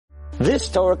This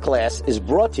Torah class is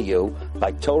brought to you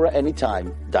by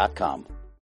TorahAnytime.com.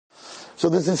 So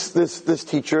there's this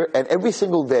teacher, and every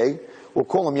single day, we'll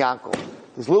call him Yaakov.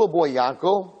 This little boy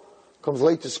Yaakov comes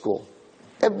late to school.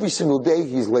 Every single day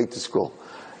he's late to school.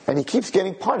 And he keeps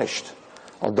getting punished.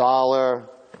 $1,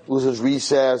 loses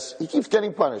recess, he keeps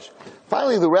getting punished.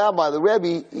 Finally the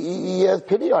Rebbe, he has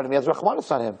pity on him, he has rachmanis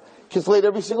on him. He's late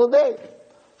every single day.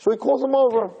 So he calls him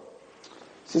over.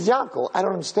 He says, Yaakov, I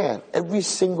don't understand. Every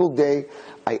single day,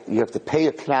 you have to pay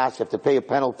a knas, you have to pay a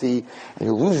penalty, and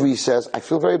you lose recess. I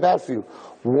feel very bad for you.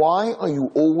 Why are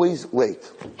you always late?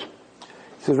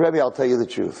 He says, Rebbe, I'll tell you the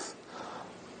truth.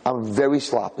 I'm very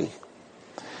sloppy.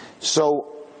 So,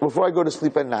 before I go to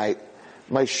sleep at night,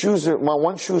 my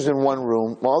one shoe's in one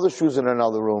room, my other shoe's in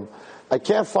another room. I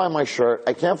can't find my shirt,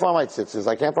 I can't find my tzitzis,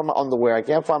 I can't find my underwear, I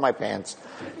can't find my pants.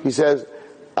 He says,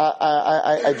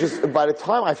 I just, by the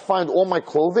time I find all my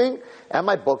clothing, and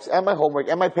my books, and my homework,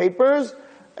 and my papers,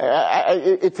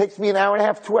 it takes me an hour and a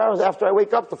half, 2 hours after I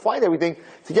wake up to find everything,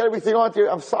 to get everything onto.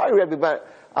 I'm sorry, Rebbe, but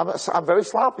I'm very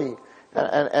sloppy,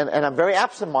 and I'm very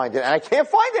absent-minded, and I can't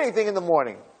find anything in the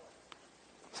morning.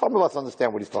 Some of us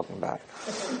understand what he's talking about.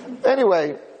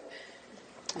 Anyway,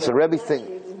 so Rebbe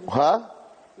huh?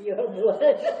 You're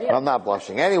blushing. I'm not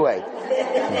blushing. Anyway,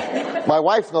 my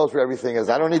wife knows where everything is.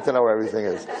 I don't need to know where everything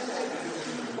is.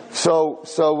 So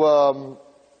the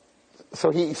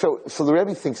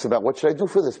Rebbe thinks about, what should I do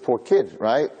for this poor kid,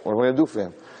 right? What am I going to do for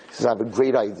him? He says, I have a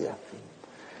great idea.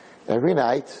 Every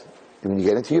night, when you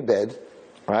get into your bed,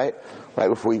 right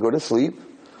before you go to sleep,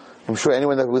 I'm sure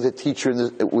anyone that was a teacher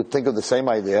would think of the same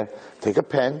idea. Take a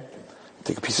pen,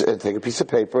 take a piece of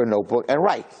paper, a notebook, and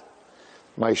write.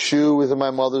 My shoe is in my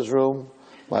mother's room.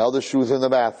 My other shoe is in the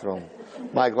bathroom.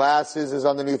 My glasses is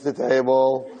underneath the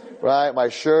table. Right? My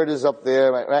shirt is up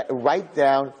there. Right? Write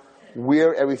down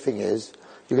where everything is.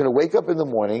 You're going to wake up in the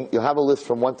morning. You'll have a list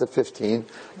from 1 to 15.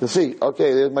 You'll see,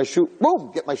 okay, there's my shoe.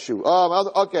 Boom, get my shoe.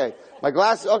 Okay. My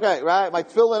glasses, okay, right? My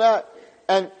tefillin,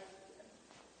 and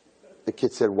the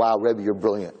kid said, wow, Rebbe, you're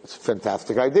brilliant. It's a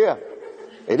fantastic idea.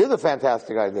 It is a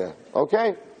fantastic idea.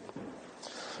 Okay.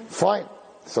 Fine.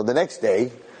 So the next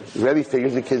day, the Rebbe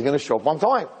figures the kid's going to show up on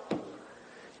time.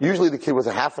 Usually the kid was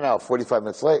a half an hour, 45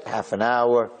 minutes late, half an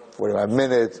hour, 45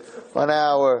 minutes, 1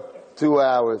 hour, 2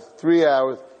 hours, 3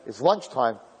 hours. It's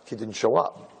lunchtime, kid didn't show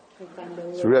up.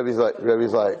 So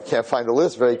Rebbe's like, can't find the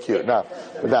list, very cute. No,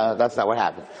 that's not what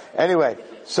happened. Anyway,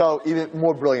 so even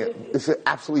more brilliant. It's an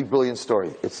absolutely brilliant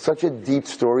story. It's such a deep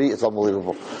story, it's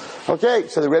unbelievable. Okay,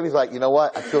 so the Rebbe's like, you know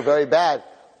what, I feel very bad.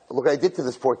 Look what I did to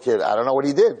this poor kid. I don't know what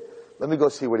he did. Let me go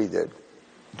see what he did.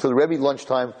 So the Rebbe,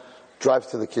 lunchtime, drives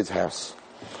to the kid's house.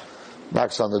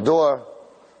 Knocks on the door.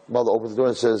 Mother opens the door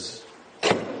and says,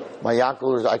 my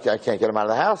Yaakov, I can't get him out of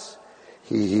the house.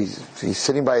 He's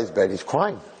sitting by his bed, he's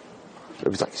crying. The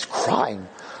Rebbe's like, he's crying?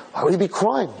 Why would he be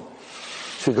crying?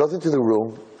 So he goes into the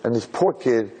room, and this poor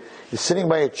kid is sitting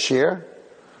by a chair,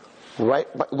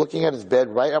 looking at his bed,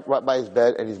 right by his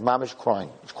bed, and his mom is crying.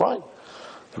 He's crying.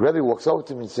 The Rebbe walks over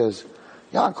to him and says,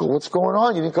 Yaakov, what's going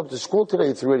on? You didn't come to school today.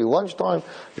 It's already lunchtime.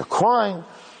 You're crying.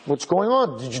 What's going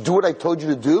on? Did you do what I told you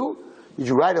to do? Did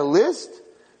you write a list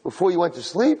before you went to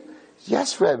sleep?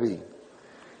 Yes, Rebbe.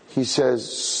 He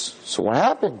says, so what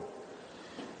happened?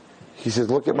 He says,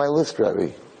 look at my list,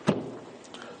 Rebbe.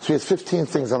 So he has 15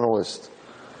 things on the list.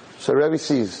 So Rebbe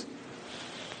sees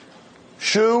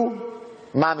shoe,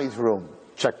 mommy's room,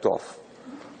 checked off.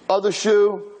 Other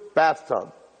shoe,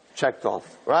 bathtub, checked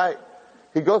off, right?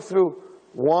 He goes through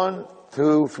 1,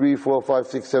 2, 3, 4, 5,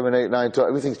 6, 7, 8, 9, 12,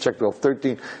 everything's checked off.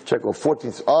 13, checked off.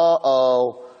 14,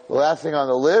 the last thing on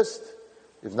the list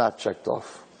is not checked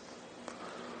off.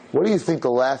 What do you think the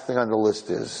last thing on the list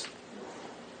is?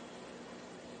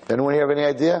 Anyone here have any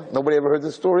idea? Nobody ever heard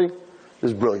this story?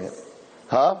 This is brilliant.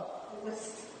 Huh?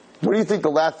 What do you think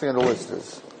the last thing on the list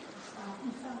is?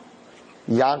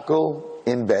 Yaakov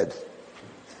in bed.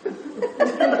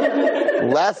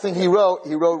 Last thing he wrote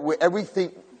where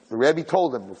everything, the Rebbe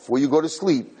told him, before you go to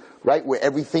sleep, write where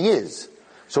everything is.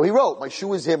 So he wrote, my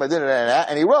shoe is here, my da-da-da-da,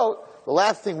 and he wrote, the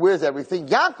last thing, where's everything?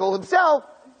 Yaakov himself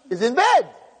is in bed.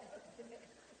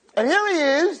 And here he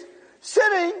is,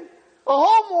 sitting a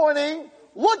whole morning,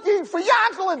 looking for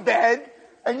Yaakov in bed,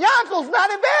 and Yaakov's not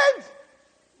in bed.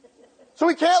 So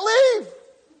he can't leave.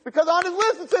 Because on his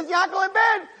list it says Yaakov in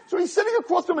bed. So he's sitting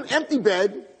across from an empty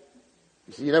bed.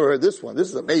 You see, you never heard this one. This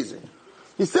is amazing.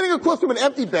 He's sitting across from an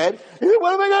empty bed. He said,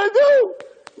 what am I going to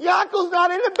do? Yaakov's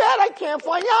not in the bed. I can't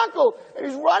find Yaakov. And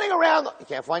he's running around. He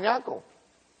can't find Yaakov.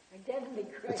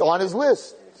 It's on his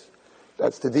list.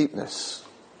 That's the deepness.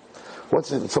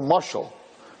 What's it? It's a mashal.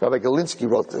 Rabbi Galinsky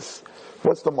wrote this.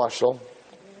 What's the mashal?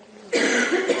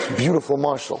 It's beautiful,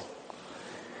 Marshall.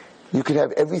 You could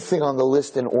have everything on the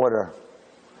list in order.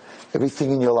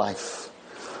 Everything in your life.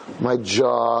 My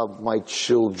job, my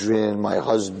children, my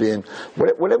husband,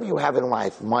 whatever you have in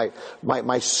life, my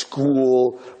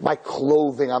school, my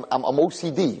clothing. I'm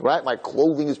OCD, right? My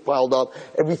clothing is piled up,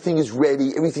 everything is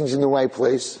ready, everything's in the right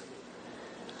place.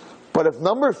 But if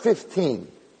number 15,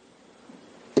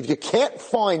 if you can't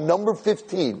find number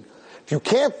 15, if you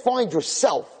can't find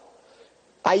yourself,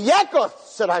 Yaakov,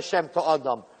 said Hashem to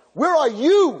Adam, where are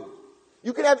you?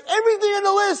 You can have everything in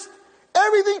the list,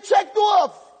 everything checked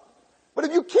off. But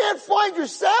if you can't find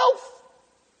yourself,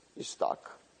 you're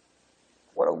stuck.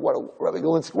 What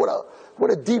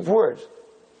a deep word.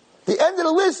 The end of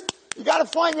the list, you gotta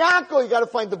find Yaakov, you gotta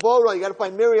find Deborah, you gotta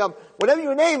find Miriam, whatever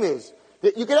your name is.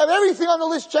 You can have everything on the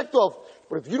list checked off.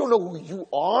 But if you don't know who you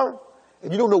are,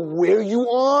 and you don't know where you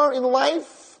are in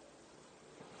life,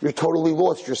 you're totally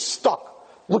lost. You're stuck,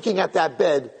 looking at that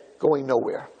bed, going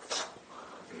nowhere.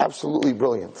 Absolutely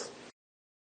brilliant.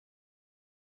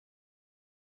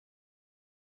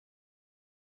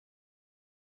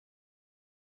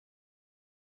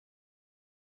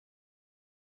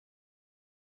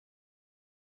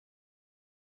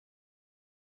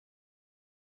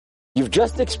 You've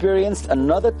just experienced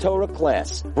another Torah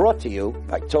class brought to you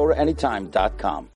by TorahAnytime.com.